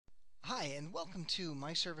and welcome to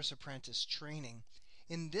myServiceApprentice training.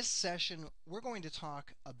 In this session, we're going to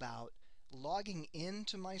talk about logging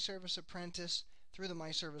into myServiceApprentice through the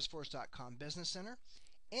myServiceForce.com Business Center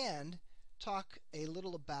and talk a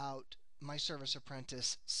little about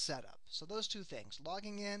myServiceApprentice setup. So those two things,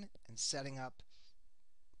 logging in and setting up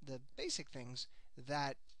the basic things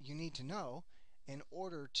that you need to know in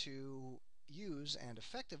order to use and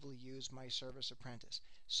effectively use myServiceApprentice.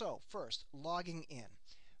 So first, logging in.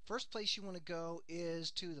 First place you want to go is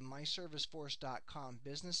to the myServiceForce.com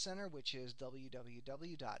Business Center, which is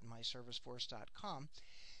www.myserviceforce.com.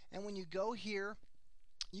 And when you go here,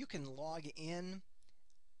 you can log in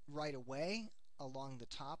right away along the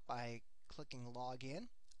top by clicking Log In,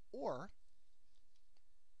 or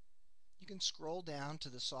you can scroll down to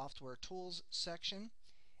the Software Tools section,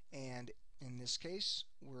 and in this case,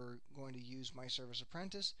 we're going to use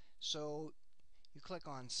myServiceApprentice. So you click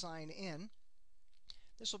on Sign In.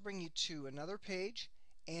 This will bring you to another page,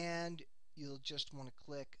 and you'll just want to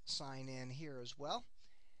click Sign In here as well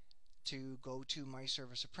to go to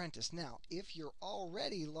myServiceApprentice. Now, if you're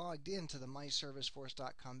already logged into the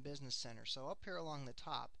myServiceForce.com Business Center, so up here along the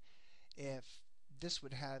top, if this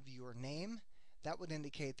would have your name, that would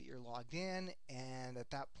indicate that you're logged in, and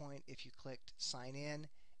at that point, if you clicked Sign In,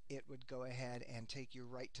 it would go ahead and take you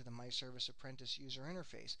right to the myServiceApprentice user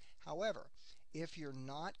interface. However, if you're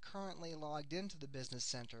not currently logged into the Business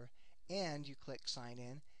Center and you click Sign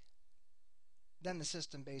In, then the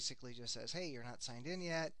system basically just says, hey, you're not signed in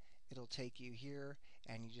yet. It'll take you here,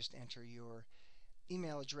 and you just enter your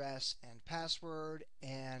email address and password,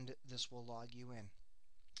 and this will log you in.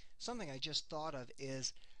 Something I just thought of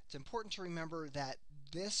is it's important to remember that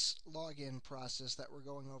this login process that we're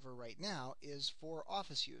going over right now is for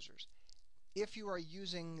Office users. If you are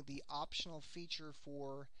using the optional feature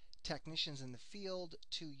for technicians in the field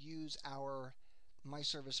to use our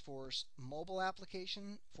myServiceForce mobile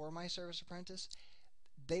application for myServiceApprentice,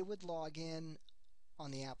 they would log in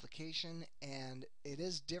on the application, and it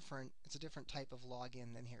is different. It's a different type of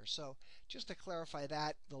login than here. So just to clarify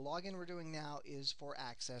that, the login we're doing now is for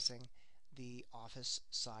accessing the Office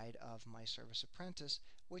side of myServiceApprentice,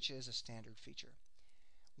 which is a standard feature.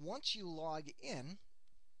 Once you log in,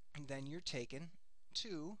 then you're taken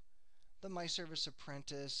to the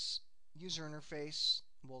myServiceApprentice user interface.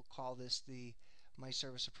 We'll call this the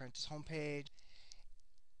myServiceApprentice homepage.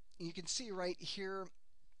 You can see right here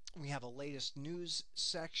we have a latest news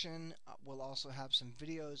section. We'll also have some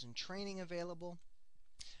videos and training available.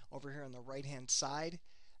 Over here on the right hand side,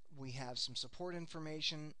 we have some support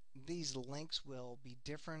information. These links will be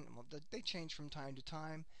different. Well, they change from time to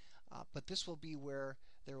time, but this will be where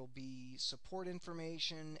there will be support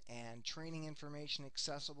information and training information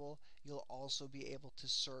accessible. You'll also be able to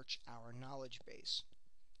search our knowledge base.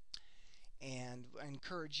 And I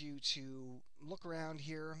encourage you to look around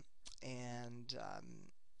here and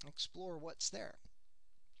explore what's there.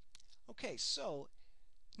 Okay, so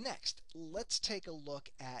next, let's take a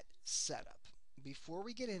look at setup. Before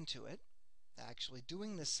we get into it, actually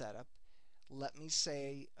doing the setup, let me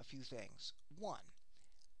say a few things. One,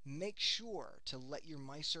 make sure to let your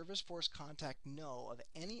myServiceForce contact know of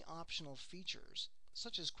any optional features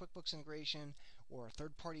such as QuickBooks integration or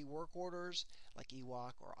third-party work orders like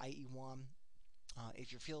EWOC or IE1,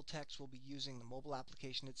 if your field techs will be using the mobile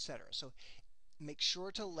application, etc. So make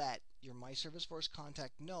sure to let your myServiceForce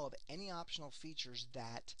contact know of any optional features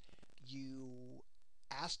that you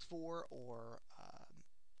asked for or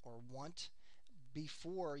want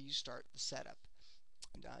before you start the setup,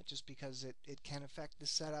 just because it can affect the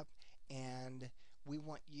setup, and we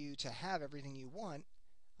want you to have everything you want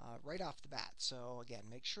right off the bat. So again,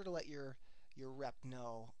 make sure to let your rep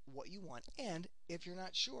know what you want, and if you're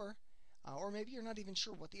not sure, or maybe you're not even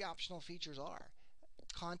sure what the optional features are,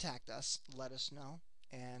 contact us, let us know,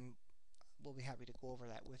 and we'll be happy to go over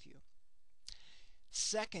that with you.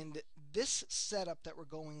 Second, this setup that we're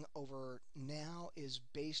going over now is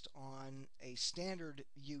based on a standard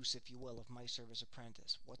use, if you will, of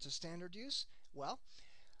myServiceApprentice. What's a standard use? Well,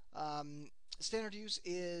 standard use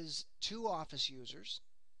is 2 Office users,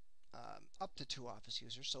 up to 2 Office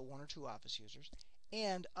users, so 1 or 2 Office users,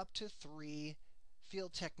 and up to 3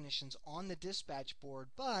 field technicians on the dispatch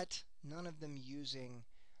board, but none of them using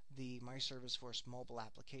the myServiceForce mobile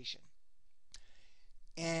application.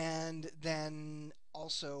 And then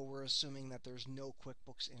also we're assuming that there's no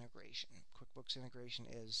QuickBooks integration. QuickBooks integration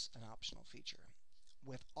is an optional feature.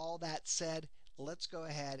 With all that said, let's go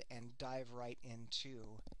ahead and dive right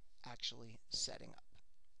into actually setting up.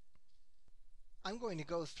 I'm going to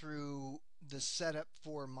go through the setup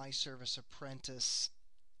for myServiceApprentice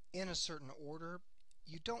in a certain order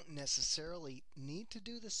You don't necessarily need to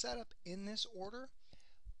do the setup in this order,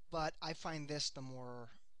 but I find this the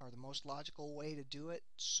most logical way to do it.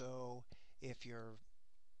 So if you're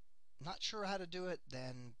not sure how to do it,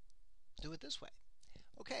 then do it this way.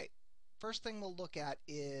 Okay, first thing we'll look at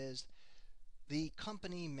is the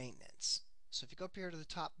company maintenance. So if you go up here to the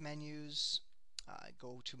top menus,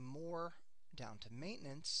 go to more, down to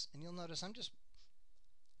maintenance, and you'll notice I'm just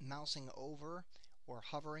mousing over or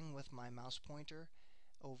hovering with my mouse pointer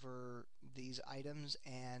over these items,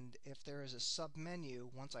 and if there is a sub-menu,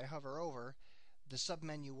 once I hover over, the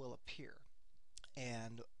sub-menu will appear.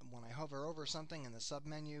 And when I hover over something and the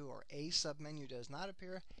sub-menu or a sub-menu does not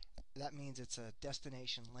appear, that means it's a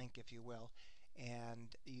destination link, if you will,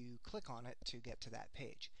 and you click on it to get to that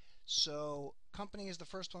page. So company is the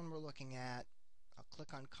first one we're looking at. I'll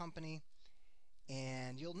click on company,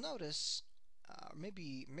 and you'll notice,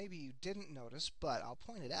 maybe you didn't notice, but I'll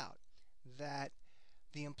point it out, that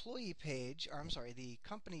the employee page, or I'm sorry, the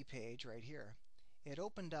company page right here, it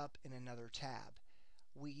opened up in another tab.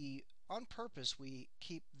 On purpose, we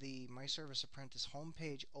keep the myServiceApprentice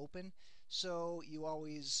homepage open so you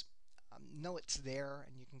always know it's there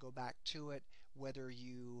and you can go back to it, whether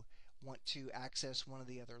you want to access one of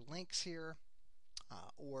the other links here,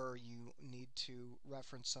 or you need to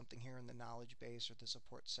reference something here in the knowledge base or the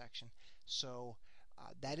support section. So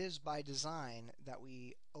that is by design, that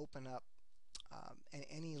we open up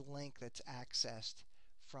any link that's accessed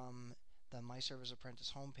from the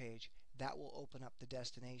myServiceApprentice homepage. That will open up the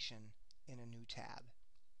destination in a new tab.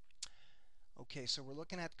 Okay, so we're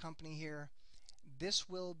looking at company here. This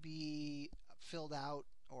will be filled out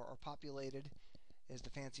or populated, is the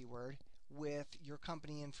fancy word, with your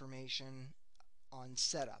company information on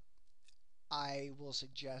setup. I will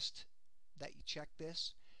suggest that you check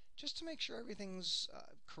this just to make sure everything's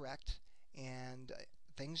correct, and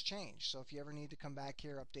things change. So if you ever need to come back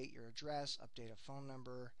here, update your address, update a phone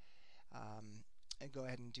number, and go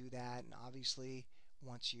ahead and do that. And obviously,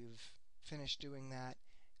 once you've finished doing that,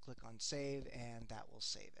 click on save, and that will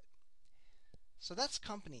save it. So that's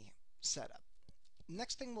company setup.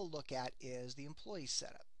 Next thing we'll look at is the employee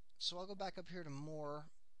setup. So I'll go back up here to more,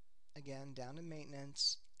 again down to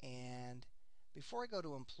maintenance, and before I go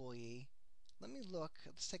to employee,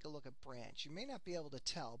 let's take a look at branch. You may not be able to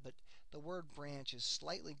tell, but the word branch is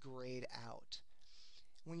slightly grayed out.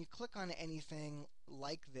 When you click on anything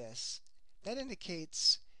like this, that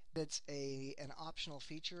indicates that's an optional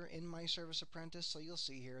feature in myServiceApprentice. So you'll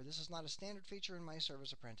see here, this is not a standard feature in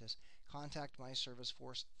myServiceApprentice. Contact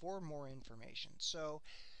myServiceForce for more information. So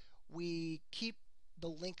we keep the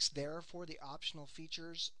links there for the optional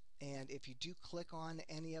features, and if you do click on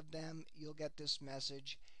any of them, you'll get this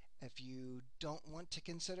message. If you don't want to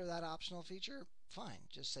consider that optional feature, fine,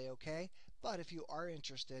 just say okay. But if you are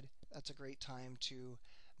interested, that's a great time to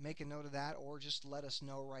make a note of that, or just let us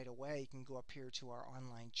know right away. You can go up here to our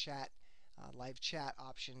online chat, live chat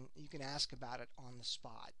option. You can ask about it on the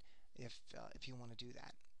spot if you want to do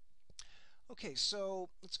that. Okay, so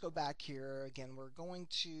let's go back here. Again, we're going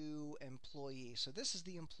to employee. So this is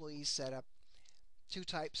the employee setup. Two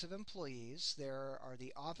types of employees. There are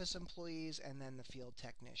the office employees and then the field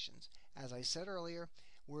technicians. As I said earlier,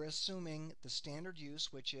 we're assuming the standard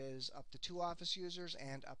use, which is up to 2 office users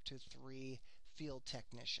and up to 3 field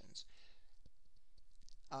technicians.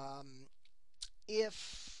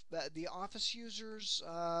 If the office users,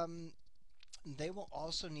 they will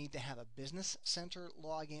also need to have a business center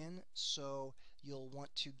login, so you'll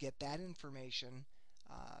want to get that information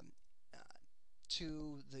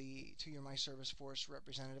to your myServiceForce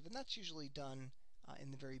representative, and that's usually done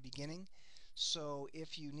in the very beginning. So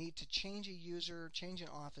if you need to change a user, change an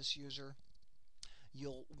office user,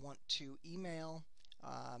 you'll want to email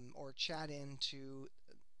or chat into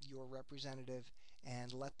your representative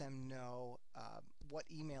and let them know what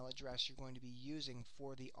email address you're going to be using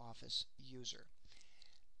for the office user.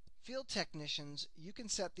 Field technicians, you can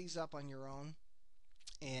set these up on your own,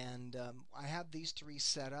 and I have these 3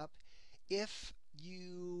 set up. If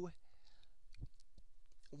you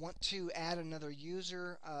want to add another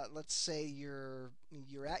user, let's say you're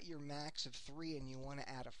at your max of 3 and you want to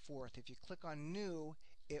add a 4th. If you click on new,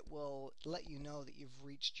 it will let you know that you've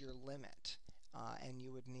reached your limit, and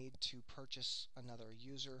you would need to purchase another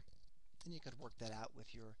user. And you could work that out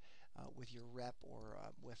with your rep or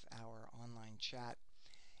with our online chat.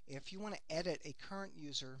 If you want to edit a current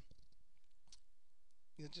user,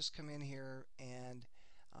 you'll just come in here and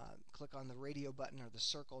click on the radio button or the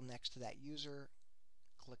circle next to that user,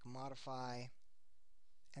 click modify,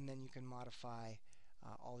 and then you can modify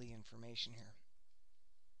all the information here.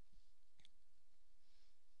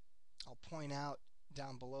 I'll point out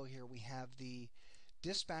down below here we have the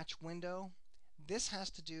Dispatch window, this has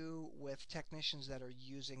to do with technicians that are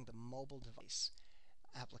using the mobile device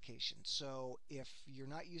application. So if you're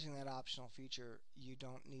not using that optional feature, you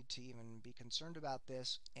don't need to even be concerned about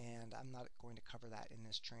this, and I'm not going to cover that in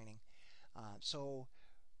this training. So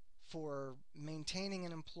for maintaining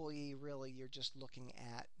an employee, really you're just looking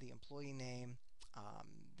at the employee name,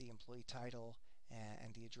 the employee title,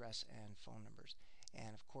 and the address and phone numbers.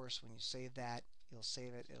 And of course, when you save that, you'll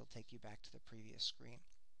save it, it'll take you back to the previous screen.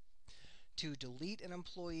 To delete an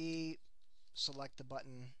employee, select the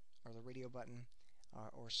button or the radio button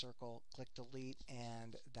or circle, click delete,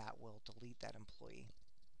 and that will delete that employee.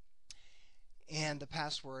 And the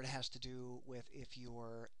password has to do with if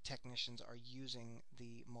your technicians are using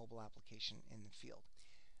the mobile application in the field.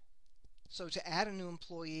 So to add a new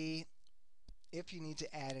employee, if you need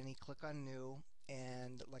to add any, click on new,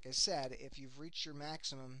 and like I said, if you've reached your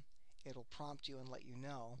maximum, it'll prompt you and let you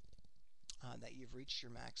know that you've reached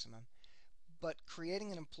your maximum. But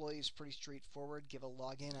creating an employee is pretty straightforward. Give a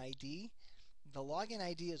login ID. The login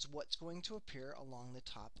ID is what's going to appear along the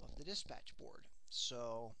top of the dispatch board.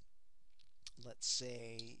 So let's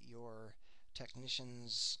say your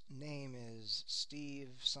technician's name is Steve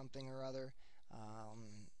something or other.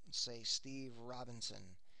 Say Steve Robinson.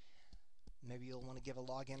 Maybe you'll want to give a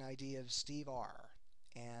login ID of Steve R,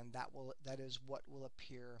 and that is what will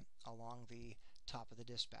appear along the top of the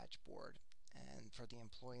dispatch board. And for the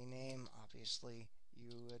employee name, obviously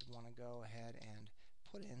you would want to go ahead and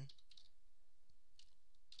put in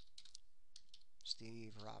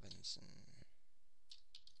Steve Robinson.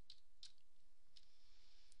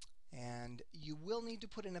 And you will need to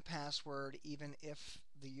put in a password even if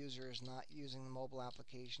the user is not using the mobile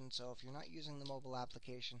application. So if you're not using the mobile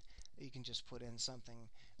application, you can just put in something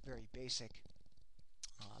very basic.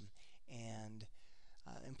 And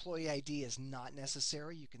employee ID is not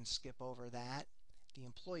necessary. You can skip over that. The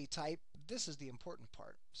employee type, this is the important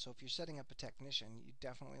part. So if you're setting up a technician, you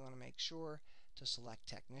definitely want to make sure to select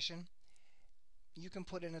technician. You can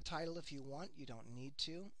put in a title if you want. You don't need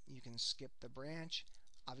to. You can skip the branch.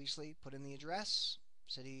 Obviously, put in the address,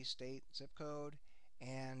 city, state, zip code,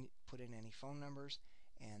 and put in any phone numbers.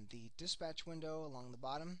 And the dispatch window along the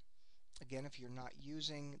bottom, again, if you're not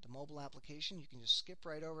using the mobile application, you can just skip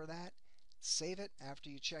right over that, save it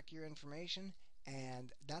after you check your information,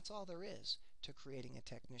 and that's all there is to creating a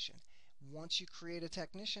technician. Once you create a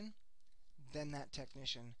technician, then that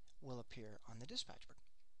technician will appear on the dispatch board.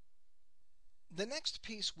 The next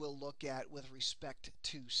piece we'll look at with respect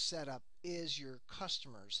to setup is your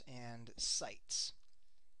customers and sites.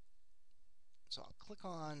 So I'll click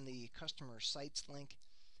on the customer sites link.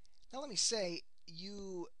 Now let me say,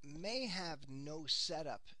 you may have no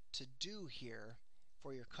setup to do here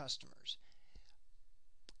for your customers.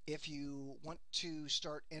 If you want to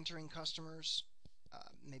start entering customers,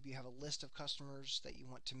 maybe you have a list of customers that you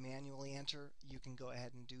want to manually enter, you can go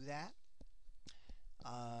ahead and do that.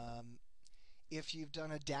 If you've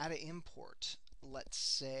done a data import, let's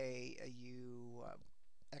say you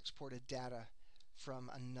exported data from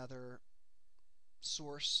another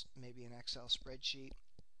source, maybe an Excel spreadsheet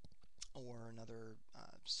or another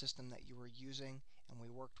system that you were using, and we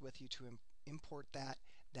worked with you to import that,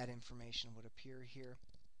 that information would appear here.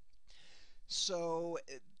 So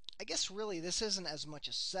I guess really this isn't as much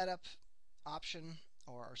a setup option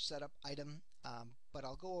or setup item, but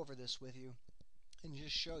I'll go over this with you and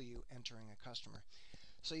just show you entering a customer.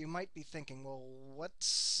 So you might be thinking, well,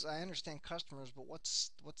 I understand customers, but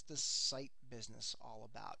what's this site business all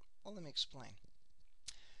about? Well, let me explain.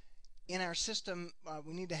 In our system,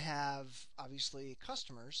 we need to have, obviously,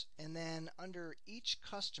 customers, and then under each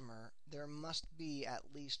customer, there must be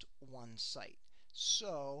at least one site.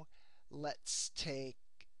 So let's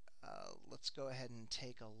go ahead and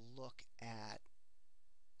take a look at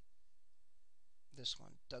this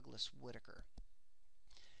one, Douglas Whitaker.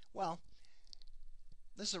 Well,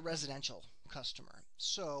 this is a residential customer.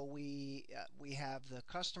 So we have the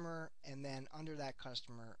customer, and then under that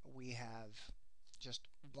customer we have just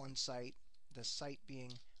one site, the site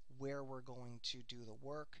being where we're going to do the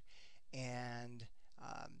work, and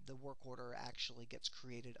the work order actually gets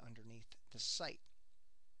created underneath the site.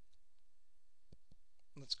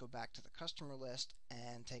 Let's go back to the customer list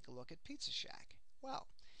and take a look at Pizza Shack. Well,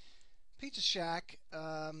 Pizza Shack,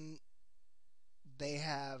 they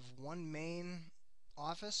have one main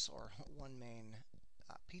office or one main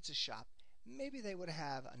pizza shop. Maybe they would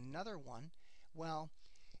have another one. Well,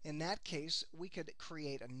 in that case, we could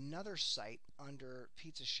create another site under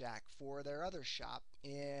Pizza Shack for their other shop,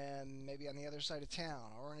 maybe on the other side of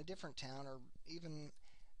town, or in a different town, or even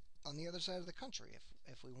on the other side of the country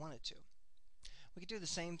if we wanted to. We could do the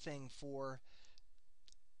same thing for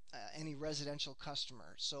any residential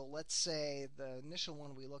customer. So let's say the initial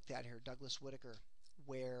one we looked at here, Douglas Whitaker,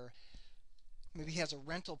 where maybe he has a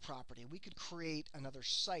rental property. We could create another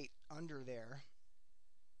site under there,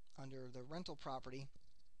 under the rental property,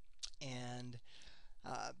 and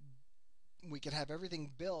uh, we could have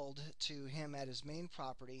everything billed to him at his main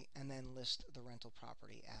property and then list the rental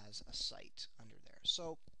property as a site under there.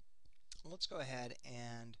 So let's go ahead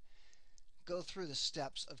and go through the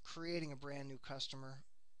steps of creating a brand new customer.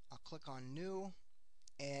 I'll click on new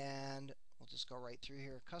and we'll just go right through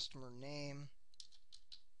here. Customer name.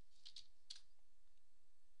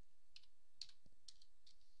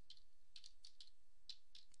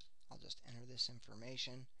 I'll just enter this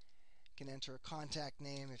information. You can enter a contact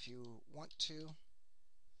name if you want to.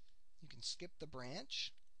 You can skip the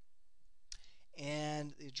branch.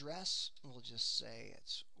 And the address, we'll just say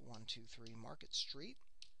it's 123 Market Street.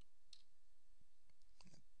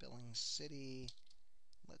 The billing city,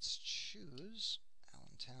 let's choose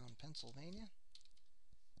Allentown, Pennsylvania.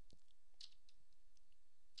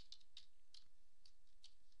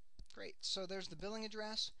 Great. So there's the billing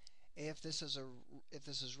address. If this is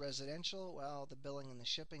residential, well, the billing and the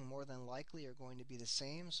shipping more than likely are going to be the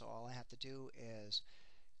same. So all I have to do is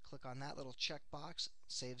click on that little checkbox.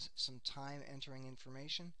 Saves some time entering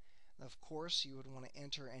information. Of course, you would want to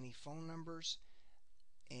enter any phone numbers.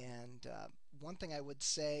 And one thing I would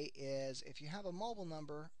say is if you have a mobile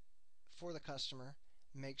number for the customer,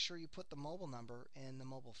 make sure you put the mobile number in the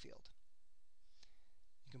mobile field.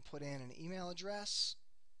 You can put in an email address,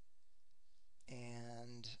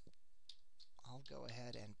 and I'll go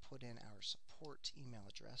ahead and put in our support email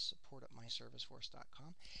address,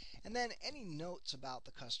 support@myserviceforce.com, and then any notes about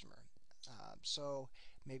the customer. So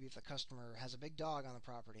maybe if the customer has a big dog on the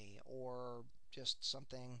property, or just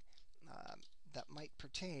something that might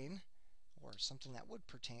pertain, or something that would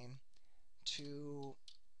pertain to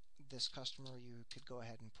this customer, you could go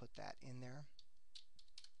ahead and put that in there.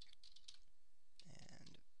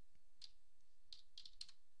 And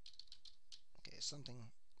okay, something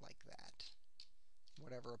like that.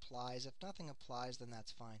 Whatever applies. If nothing applies, then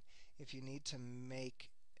that's fine. If you need to make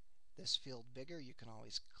this field bigger, you can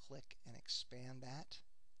always click and expand that,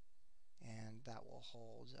 and that will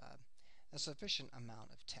hold a sufficient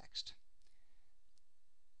amount of text.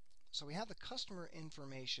 So we have the customer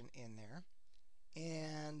information in there,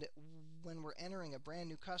 and when we're entering a brand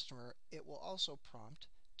new customer, it will also prompt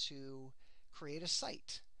to create a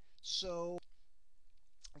site. So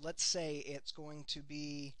let's say it's going to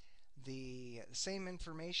be the same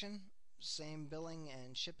information, same billing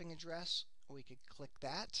and shipping address. We could click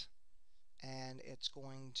that, and it's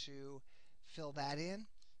going to fill that in,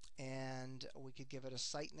 and we could give it a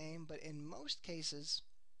site name. But in most cases,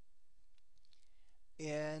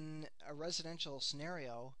 in a residential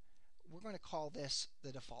scenario, we're going to call this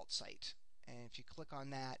the default site. And if you click on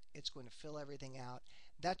that, it's going to fill everything out.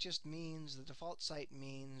 That just means the default site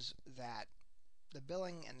means that the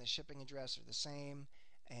billing and the shipping address are the same,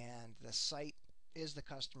 and the site is the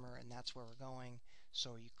customer, and that's where we're going.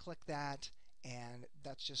 So you click that, and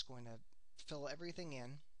that's just going to fill everything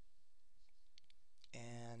in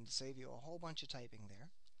and save you a whole bunch of typing there.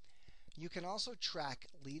 You can also track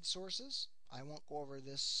lead sources. I won't go over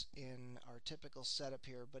this in our typical setup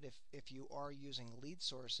here, but if you are using lead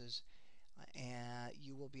sources,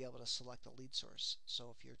 you will be able to select a lead source.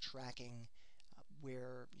 So if you're tracking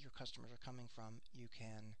where your customers are coming from, you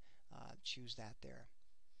can choose that there.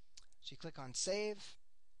 So you click on save,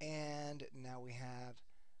 and now we have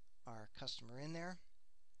our customer in there,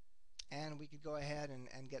 and we could go ahead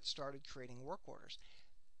and get started creating work orders.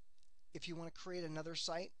 If you want to create another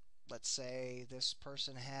site, let's say this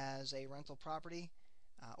person has a rental property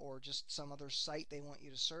or just some other site they want you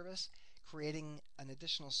to service, creating an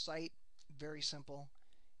additional site, very simple.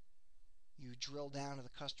 You drill down to the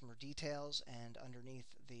customer details, and underneath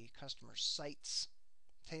the customer sites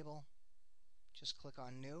table, just click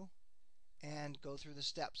on new and go through the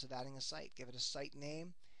steps of adding a site. Give it a site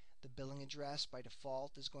name. The billing address by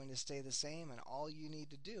default is going to stay the same, and all you need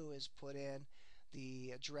to do is put in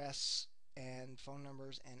the address and phone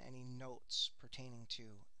numbers and any notes pertaining to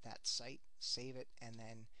that site. Save it, and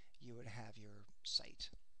then you would have your site.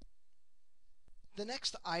 The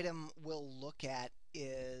next item we'll look at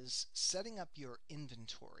is setting up your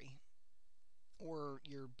inventory, or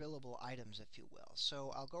your billable items, if you will.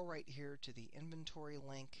 So I'll go right here to the inventory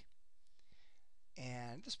link,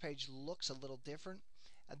 and this page looks a little different.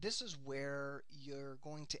 This is where you're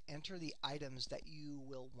going to enter the items that you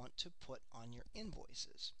will want to put on your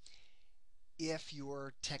invoices. If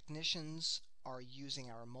your technicians are using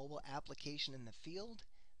our mobile application in the field,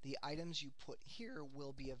 the items you put here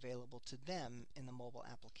will be available to them in the mobile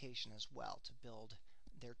application as well to build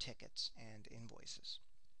their tickets and invoices.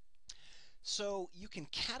 So you can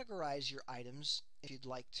categorize your items if you'd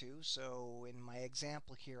like to. So in my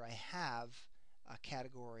example here, I have a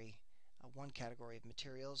category, one category of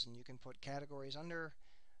materials, and you can put categories under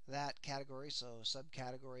that category, so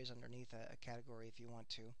subcategories underneath a category if you want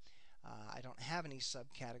to. I don't have any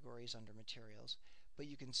subcategories under materials, but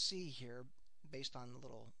you can see here, based on the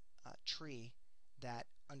little tree, that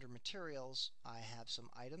under materials I have some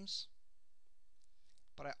items,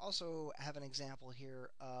 but I also have an example here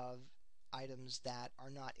of items that are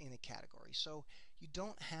not in a category. So you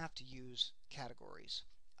don't have to use categories.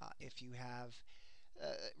 If you have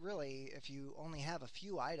really, if you only have a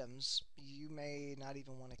few items, you may not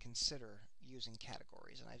even want to consider using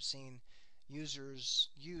categories. And I've seen users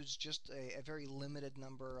use just a very limited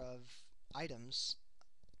number of items,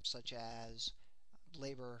 such as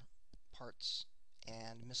labor, parts,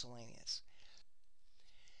 and miscellaneous.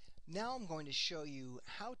 Now I'm going to show you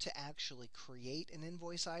how to actually create an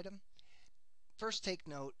invoice item. First, take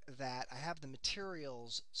note that I have the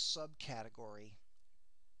materials subcategory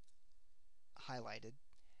highlighted.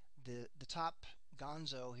 The top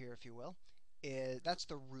gonzo here, if you will, that's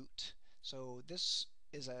the root. So this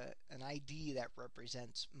is an ID that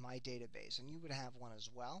represents my database, and you would have one as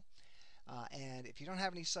well. And if you don't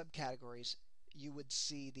have any subcategories, you would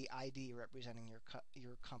see the ID representing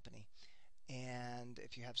your company. And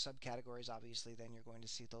if you have subcategories, obviously, then you're going to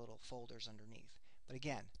see the little folders underneath. But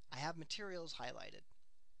again, I have materials highlighted.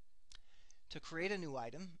 To create a new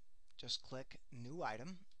item, just click New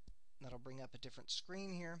Item. That'll bring up a different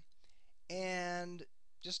screen here. And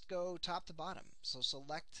just go top to bottom. So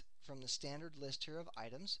select from the standard list here of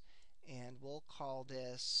items, and we'll call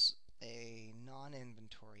this a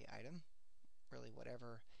non-inventory item. Really,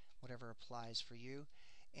 whatever applies for you.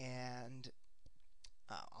 And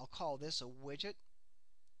I'll call this a widget.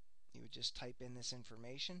 You would just type in this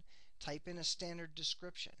information. Type in a standard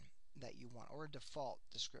description that you want, or a default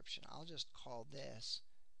description. I'll just call this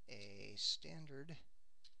a standard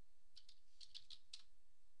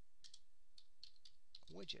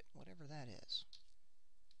widget, whatever that is.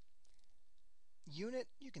 Unit,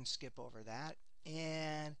 you can skip over that.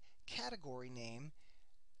 And category name,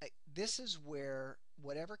 this is where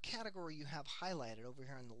whatever category you have highlighted over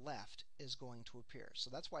here on the left is going to appear. So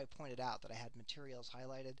that's why I pointed out that I had materials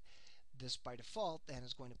highlighted. This by default then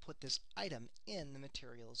is going to put this item in the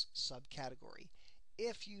materials subcategory.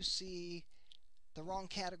 If you see the wrong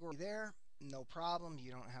category there, no problem.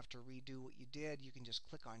 You don't have to redo what you did. You can just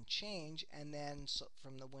click on change, and then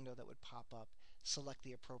from the window that would pop up, select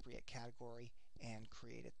the appropriate category and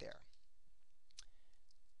create it there.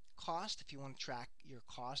 Cost, if you want to track your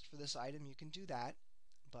cost for this item, you can do that,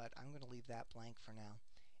 but I'm going to leave that blank for now.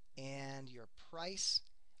 And your price,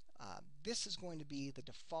 this is going to be the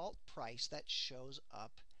default price that shows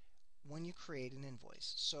up when you create an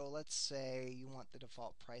invoice. So let's say you want the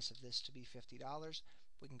default price of this to be $50.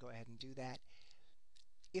 We can go ahead and do that.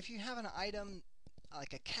 If you have an item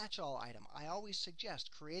like a catch-all item, I always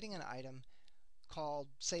suggest creating an item called,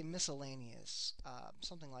 say, miscellaneous,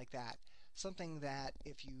 something like that. Something that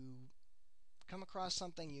if you come across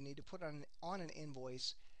something you need to put on an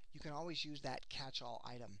invoice, you can always use that catch-all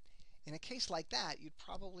item. In a case like that, you'd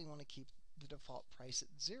probably want to keep the default price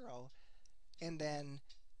at 0 and then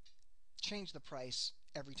change the price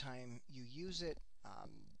every time you use it,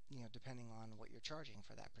 depending on what you're charging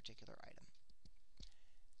for that particular item.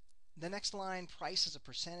 The next line, price as a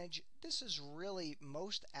percentage, this is really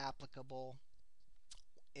most applicable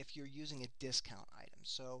if you're using a discount item.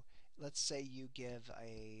 So let's say you give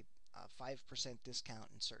a 5% discount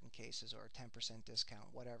in certain cases, or a 10% discount,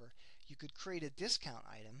 whatever. You could create a discount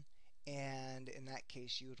item, and in that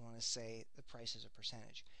case you would want to say the price is a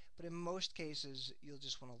percentage. But in most cases you'll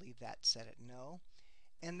just want to leave that set at no.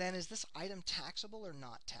 And then, is this item taxable or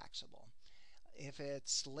not taxable? If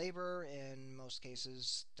it's labor, in most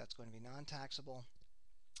cases that's going to be non-taxable.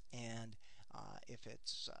 And if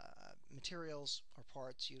it's materials or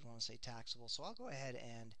parts, you'd want to say taxable. So I'll go ahead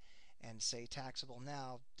and say taxable.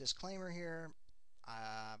 Now, disclaimer here,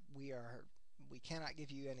 we cannot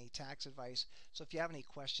give you any tax advice. So if you have any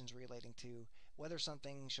questions relating to whether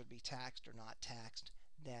something should be taxed or not taxed,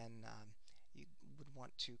 then you would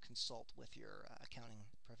want to consult with your accounting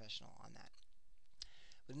professional on that.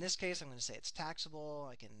 But in this case, I'm going to say it's taxable.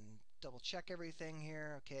 I can double check everything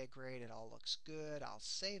here. Okay, great, it all looks good. I'll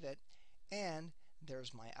save it, and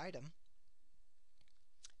there's my item.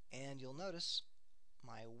 And you'll notice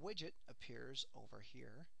my widget appears over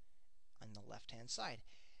here on the left-hand side.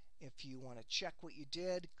 If you want to check what you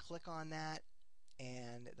did, click on that,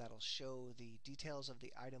 and that'll show the details of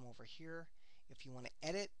the item over here. If you want to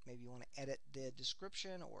edit, maybe you want to edit the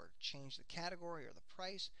description or change the category or the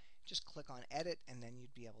price, just click on edit and then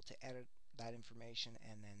you'd be able to edit that information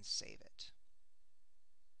and then save it.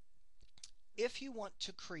 If you want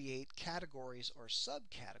to create categories or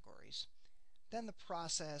subcategories, then the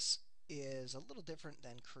process is a little different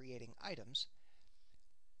than creating items.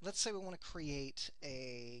 Let's say we want to create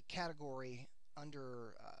a category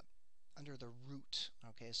under the root.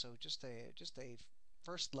 Okay, so just a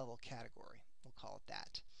first level category. We'll call it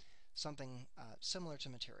that. Something similar to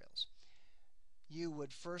materials. You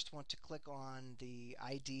would first want to click on the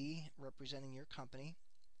ID representing your company,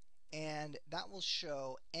 and that will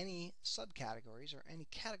show any subcategories or any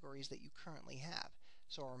categories that you currently have.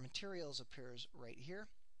 So our materials appears right here,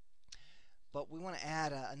 but we want to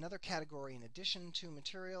add another category in addition to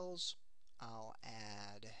materials. I'll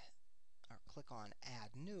add, or click on Add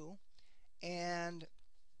New, and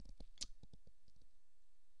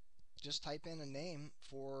just type in a name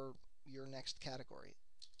for your next category.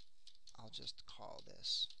 I'll just call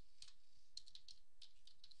this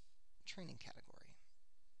training category.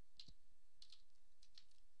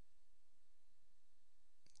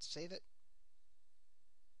 Save it.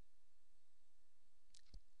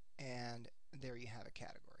 And there you have a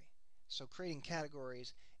category. So creating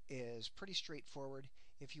categories is pretty straightforward.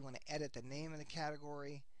 If you want to edit the name of the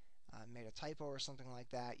category, made a typo or something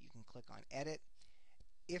like that, you can click on Edit.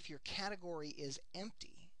 If your category is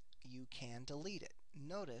empty, you can delete it.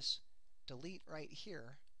 Notice, delete right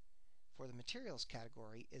here for the materials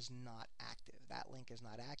category is not active. That link is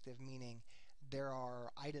not active, meaning there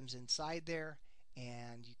are items inside there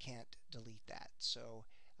and you can't delete that. So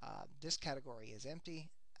this category is empty.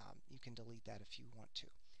 You can delete that if you want to.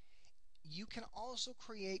 You can also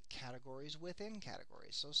create categories within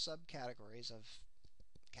categories, so subcategories of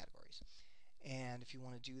categories. And if you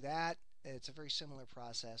want to do that, it's a very similar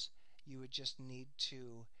process. You would just need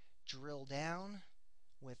to drill down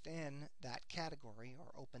within that category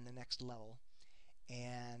or open the next level,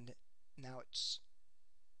 and now it's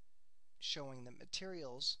showing the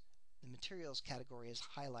materials. The materials category is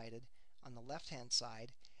highlighted on the left hand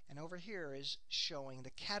side, and over here is showing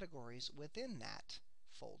the categories within that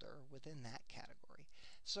folder, within that category.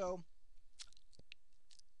 So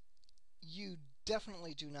you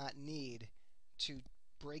definitely do not need to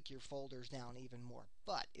break your folders down even more,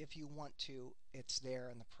 but if you want to, it's there,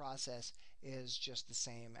 and the process is just the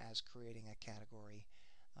same as creating a category.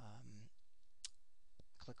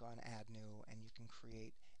 Click on Add New and you can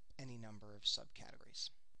create any number of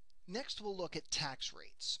subcategories. Next, we'll look at tax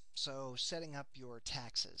rates, so setting up your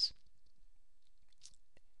taxes.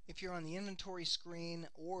 If you're on the inventory screen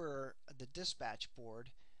or the dispatch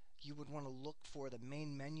board, you would want to look for the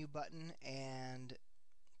main menu button and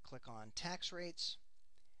click on tax rates.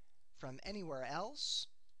 From anywhere else,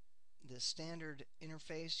 the standard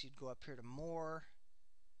interface, you'd go up here to More,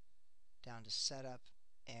 down to Setup,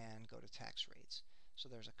 and go to tax rates. So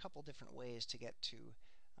there's a couple different ways to get to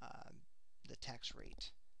the tax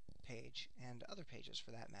rate page and other pages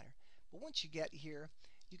for that matter. But once you get here,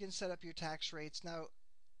 you can set up your tax rates. Now,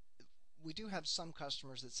 we do have some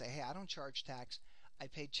customers that say, hey, I don't charge tax. I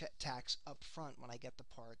pay tax up front when I get the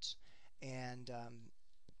parts. And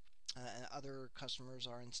other customers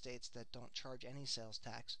are in states that don't charge any sales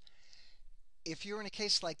tax. If you're in a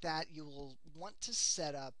case like that, you will want to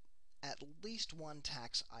set up at least one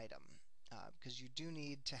tax item, because you do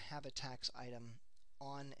need to have a tax item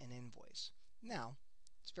on an invoice. Now,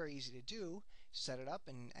 it's very easy to do. Set it up,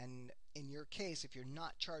 and in your case, if you're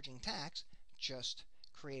not charging tax, just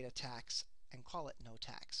create a tax and call it no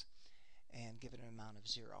tax and give it an amount of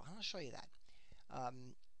 0. And I'll show you that.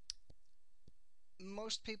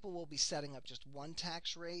 Most people will be setting up just one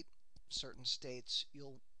tax rate. Certain states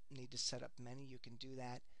you'll need to set up many. You can do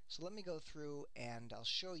that. So let me go through and I'll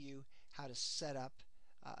show you how to set up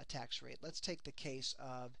a tax rate. Let's take the case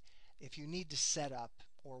of if you need to set up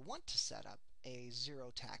or want to set up a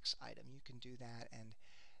 0 tax item. You can do that, and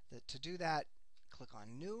to do that, click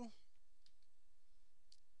on New.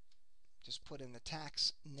 Just put in the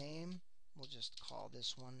tax name. We'll just call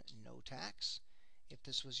this one no tax. If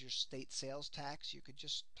this was your state sales tax, you could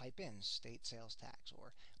just type in state sales tax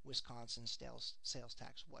or Wisconsin sales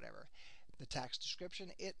tax, whatever. The tax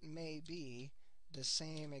description, it may be the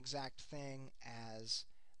same exact thing as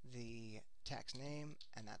the tax name,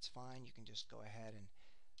 and that's fine. You can just go ahead and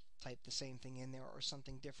type the same thing in there or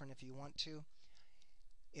something different if you want to.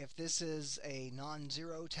 If this is a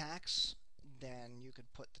non-zero tax, then you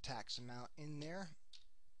could put the tax amount in there.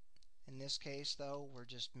 In this case, though, we're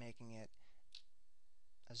just making it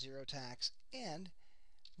a 0 tax, and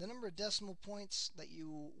the number of decimal points that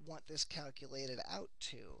you want this calculated out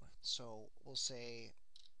to. So we'll say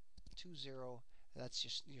 20, that's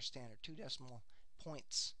just your standard 2 decimal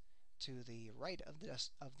points to the right of the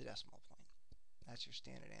decimal point. That's your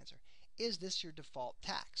standard answer. Is this your default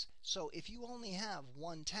tax? So if you only have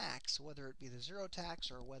one tax, whether it be the zero tax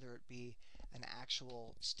or whether it be an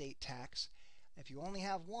actual state tax, if you only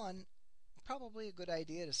have one, probably a good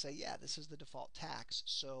idea to say, yeah, this is the default tax.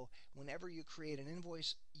 So whenever you create an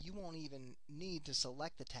invoice, you won't even need to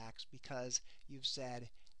select the tax because you've said,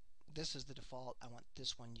 this is the default. I want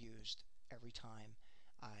this one used every time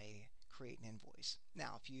I create an invoice.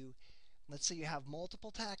 Now, let's say you have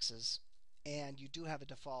multiple taxes and you do have a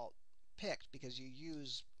default picked because you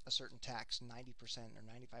use a certain tax 90% or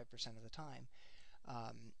 95% of the time,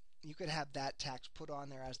 you could have that tax put on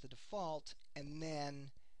there as the default and then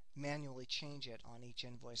manually change it on each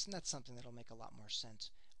invoice, and that's something that'll make a lot more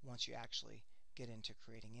sense once you actually get into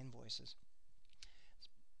creating invoices.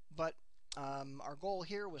 But our goal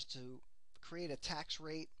here was to create a tax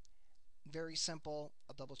rate. Very simple.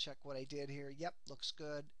 I'll double check what I did here. Yep, looks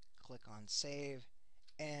good. Click on Save,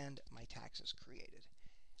 and my tax is created.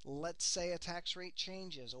 Let's say a tax rate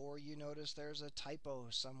changes, or you notice there's a typo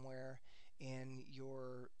somewhere in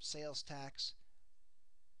your sales tax.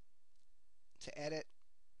 To edit,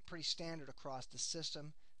 pretty standard across the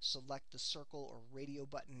system. Select the circle or radio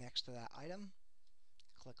button next to that item.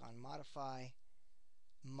 Click on Modify.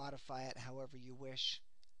 Modify it however you wish,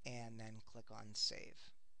 and then click on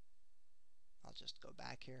Save. I'll just go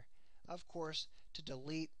back here. Of course, to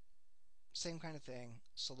delete, same kind of thing.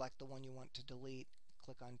 Select the one you want to delete.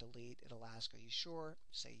 Click on Delete. It'll ask, are you sure?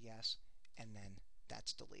 Say yes, and then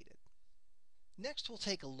that's deleted. Next, we'll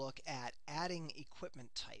take a look at adding equipment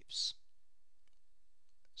types.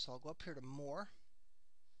 So I'll go up here to More,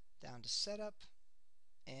 down to Setup,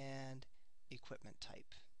 and Equipment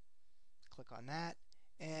Type. Click on that,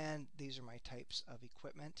 and these are my types of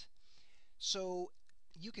equipment. So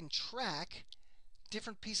you can track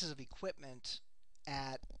different pieces of equipment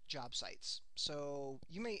at job sites. So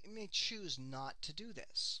you may choose not to do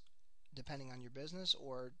this depending on your business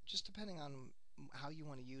or just depending on how you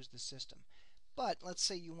want to use the system. But let's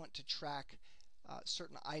say you want to track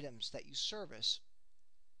certain items that you service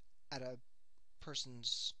at a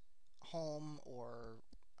person's home or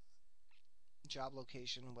job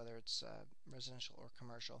location, whether it's residential or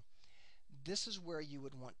commercial. This is where you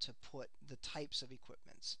would want to put the types of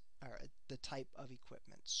equipment, or the type of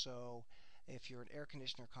equipment. So if you're an air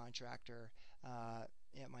conditioner contractor,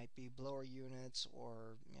 it might be blower units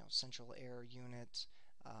or central air units,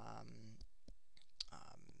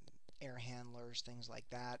 air handlers, things like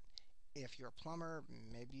that. If you're a plumber,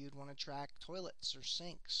 maybe you'd want to track toilets or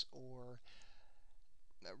sinks or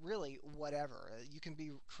really whatever. You can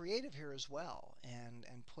be creative here as well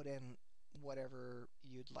and put in whatever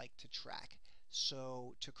you'd like to track.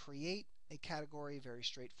 So to create a category, very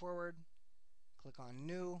straightforward. Click on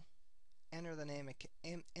New, enter the name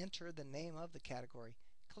of the category,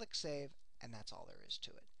 click Save, and that's all there is to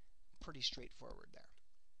it. Pretty straightforward there.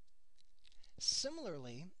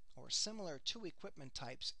 Similarly, or similar to equipment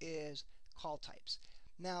types, is call types.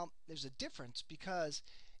 Now, there's a difference because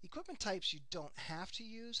equipment types you don't have to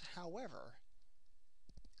use. However,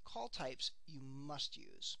 call types you must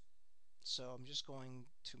use. So I'm just going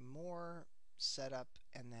to More, Setup,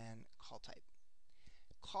 and then Call Type.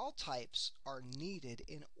 Call types are needed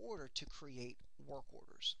in order to create work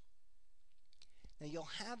orders. Now you'll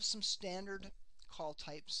have some standard call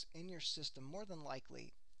types in your system more than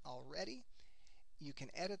likely already. You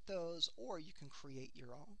can edit those or you can create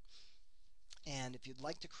your own. And if you'd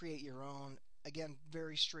like to create your own, again,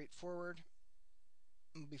 very straightforward.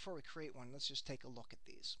 Before we create one, let's just take a look at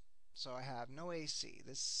these. So I have no AC.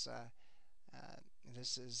 This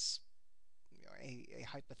is a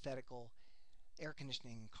hypothetical air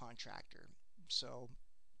conditioning contractor. So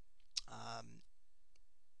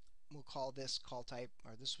we'll call this call type,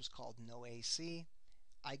 or this was called no AC.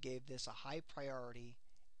 I gave this a high priority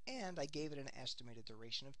and I gave it an estimated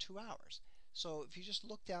duration of 2 hours. So if you just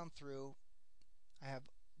look down through, I have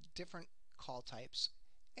different call types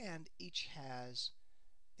and each has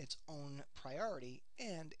its own priority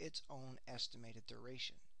and its own estimated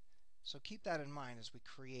duration. So keep that in mind as we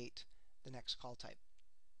create the next call type.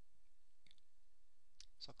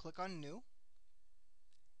 So click on New,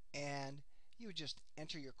 and you would just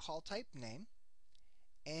enter your call type name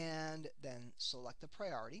and then select the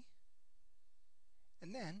priority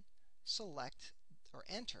and then select or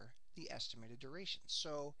enter the estimated duration.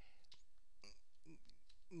 So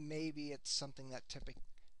maybe it's something that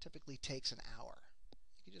typically takes an hour.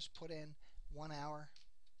 You can just put in 1 hour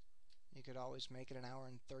You could always make it an hour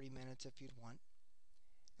and 30 minutes if you'd want,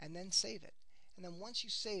 and then save it. And then once you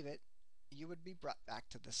save it, you would be brought back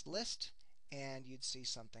to this list, and you'd see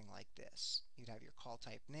something like this. You'd have your call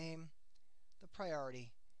type name, the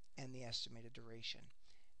priority, and the estimated duration.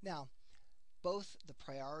 Now, both the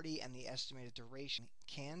priority and the estimated duration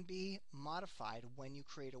can be modified when you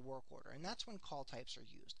create a work order, and that's when call types are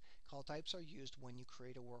used. Call types are used when you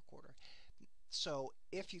create a work order. So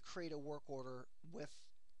if you create a work order with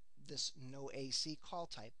this no AC call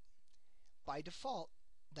type, by default,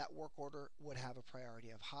 that work order would have a priority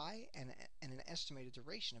of high and an estimated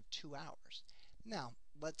duration of 2 hours. Now,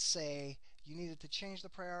 let's say you needed to change the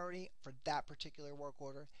priority for that particular work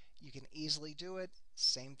order. You can easily do it.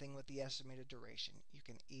 Same thing with the estimated duration. You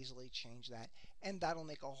can easily change that, and that'll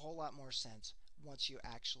make a whole lot more sense once you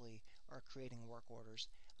actually are creating work orders.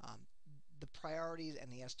 The priorities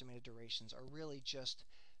and the estimated durations are really just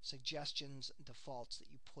suggestions, defaults that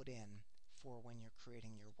you put in for when you're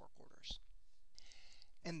creating your work orders.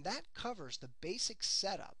 And that covers the basic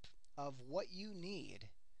setup of what you need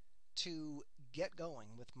to get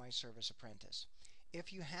going with myServiceApprentice.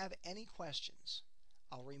 If you have any questions,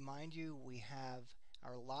 I'll remind you we have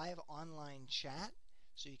our live online chat,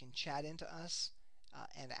 so you can chat into us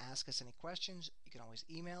and ask us any questions. You can always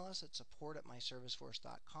email us at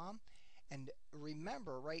support@myserviceforce.com. And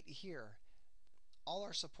remember right here, all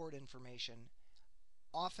our support information,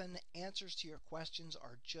 often answers to your questions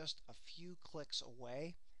are just a few clicks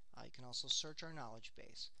away. You can also search our knowledge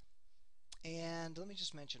base. And let me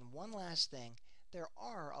just mention one last thing. There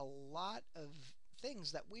are a lot of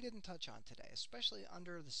things that we didn't touch on today, especially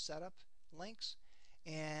under the setup links.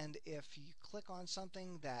 And if you click on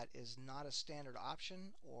something that is not a standard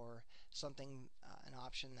option, or something, an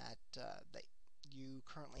option that you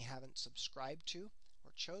currently haven't subscribed to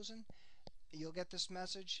or chosen, you'll get this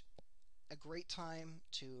message. A great time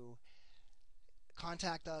to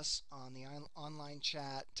contact us on the online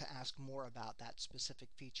chat to ask more about that specific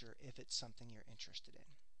feature if it's something you're interested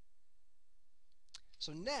in.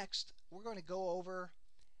 So next, we're going to go over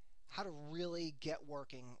how to really get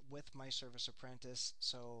working with myServiceApprentice.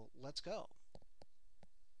 So let's go.